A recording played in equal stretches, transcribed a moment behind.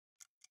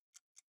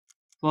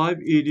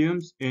5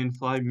 idioms in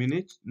 5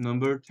 minutes,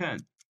 number 10.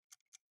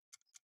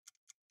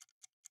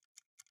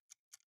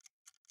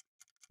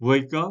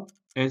 Wake up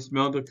and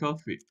smell the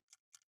coffee.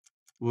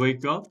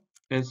 Wake up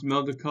and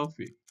smell the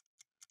coffee.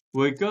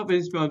 Wake up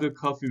and smell the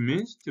coffee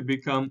means to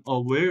become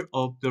aware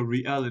of the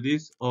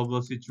realities of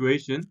a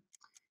situation,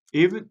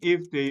 even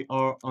if they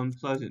are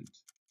unpleasant.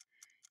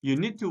 You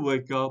need to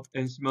wake up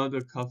and smell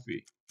the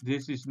coffee.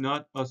 This is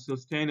not a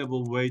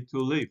sustainable way to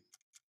live.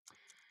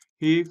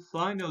 He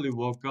finally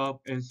woke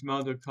up and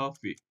smelled the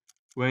coffee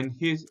when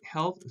his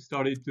health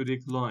started to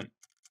decline.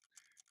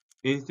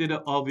 Instead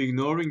of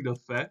ignoring the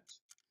fact,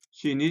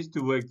 she needs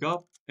to wake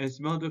up and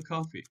smell the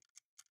coffee.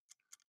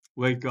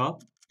 Wake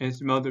up and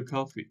smell the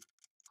coffee.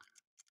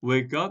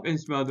 Wake up and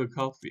smell the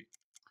coffee.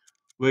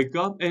 Wake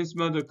up and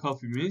smell the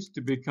coffee means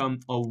to become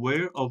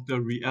aware of the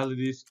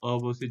realities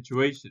of a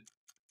situation,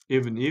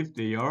 even if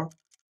they are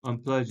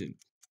unpleasant.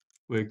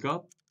 Wake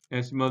up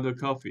and smell the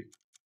coffee.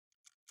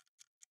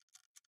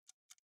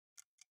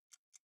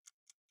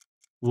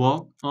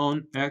 Walk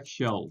on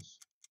eggshells.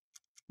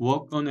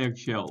 Walk on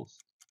eggshells.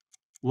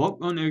 Walk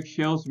on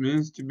eggshells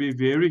means to be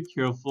very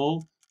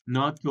careful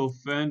not to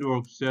offend or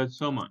upset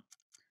someone.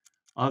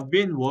 I've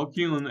been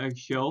walking on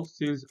eggshells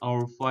since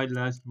our fight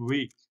last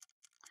week.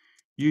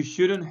 You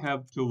shouldn't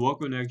have to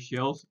walk on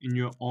eggshells in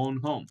your own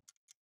home.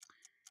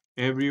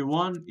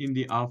 Everyone in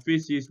the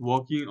office is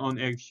walking on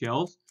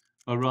eggshells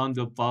around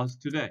the bus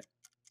today.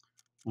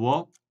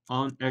 Walk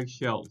on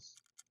eggshells.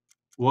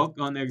 Walk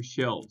on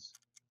eggshells.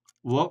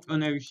 Walk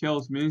on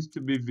eggshells means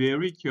to be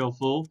very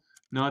careful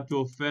not to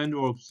offend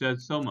or upset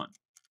someone.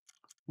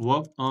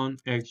 Walk on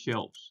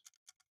eggshells.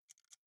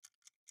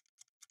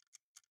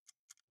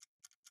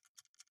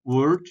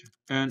 Word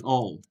and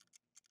all.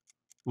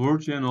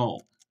 Word and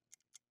all.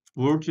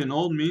 Word and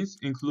all means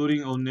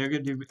including all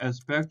negative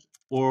aspects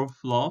or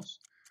flaws,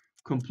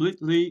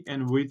 completely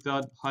and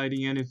without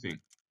hiding anything.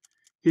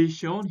 He's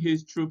shown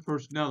his true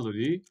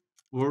personality,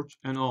 word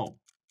and all.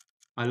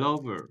 I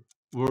love her,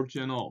 word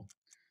and all.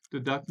 The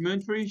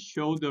documentary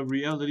showed the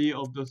reality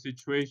of the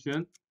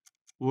situation,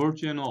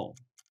 word and all.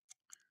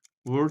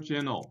 Word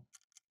and all.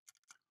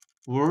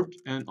 Word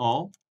and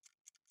all.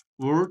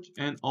 Word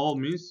and all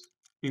means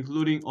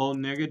including all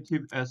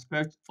negative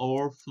aspects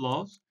or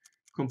flaws,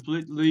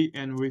 completely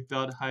and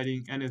without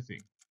hiding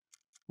anything.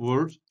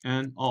 Word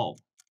and all.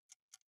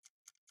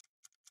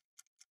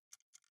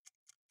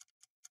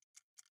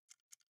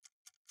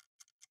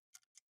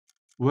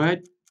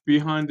 Wet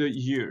behind the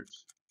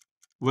ears.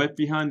 Wet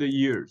behind the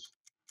ears.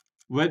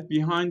 Wet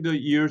behind the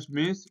ears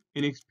means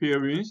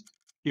inexperienced,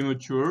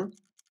 immature,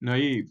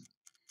 naive.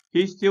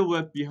 He's still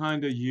wet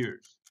behind the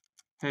ears,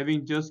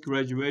 having just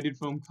graduated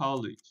from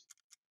college.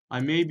 I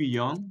may be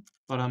young,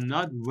 but I'm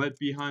not wet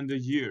behind the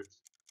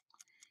ears.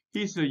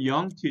 He's a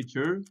young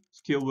teacher,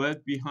 still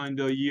wet behind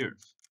the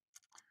ears.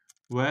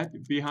 Wet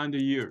behind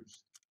the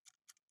ears.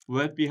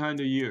 Wet behind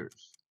the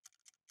ears.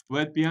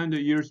 Wet behind the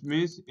ears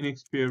means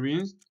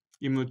inexperienced,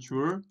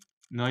 immature,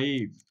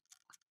 naive.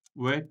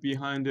 Wet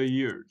behind the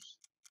ears.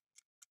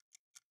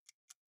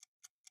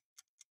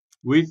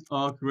 With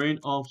a grain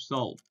of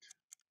salt.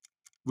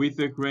 With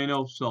a grain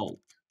of salt.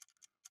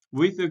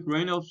 With a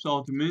grain of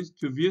salt means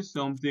to view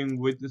something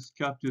with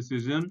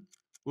skepticism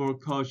or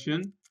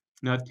caution,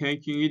 not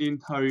taking it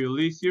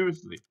entirely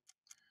seriously.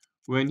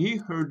 When he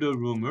heard the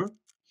rumor,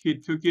 he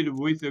took it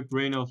with a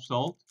grain of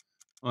salt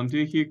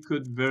until he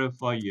could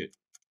verify it.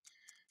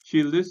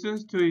 She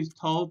listens to his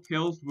tall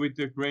tales with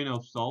a grain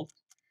of salt.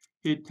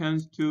 He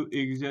tends to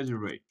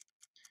exaggerate.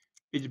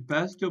 It's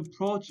best to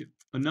approach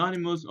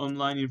anonymous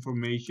online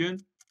information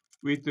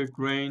with a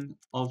grain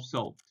of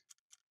salt.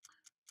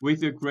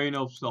 With a grain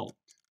of salt.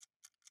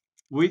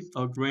 With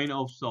a grain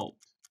of salt.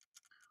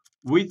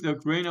 With a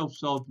grain of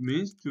salt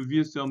means to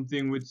view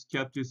something with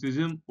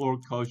skepticism or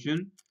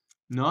caution,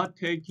 not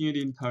taking it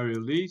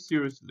entirely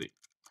seriously.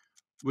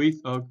 With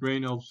a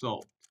grain of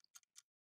salt.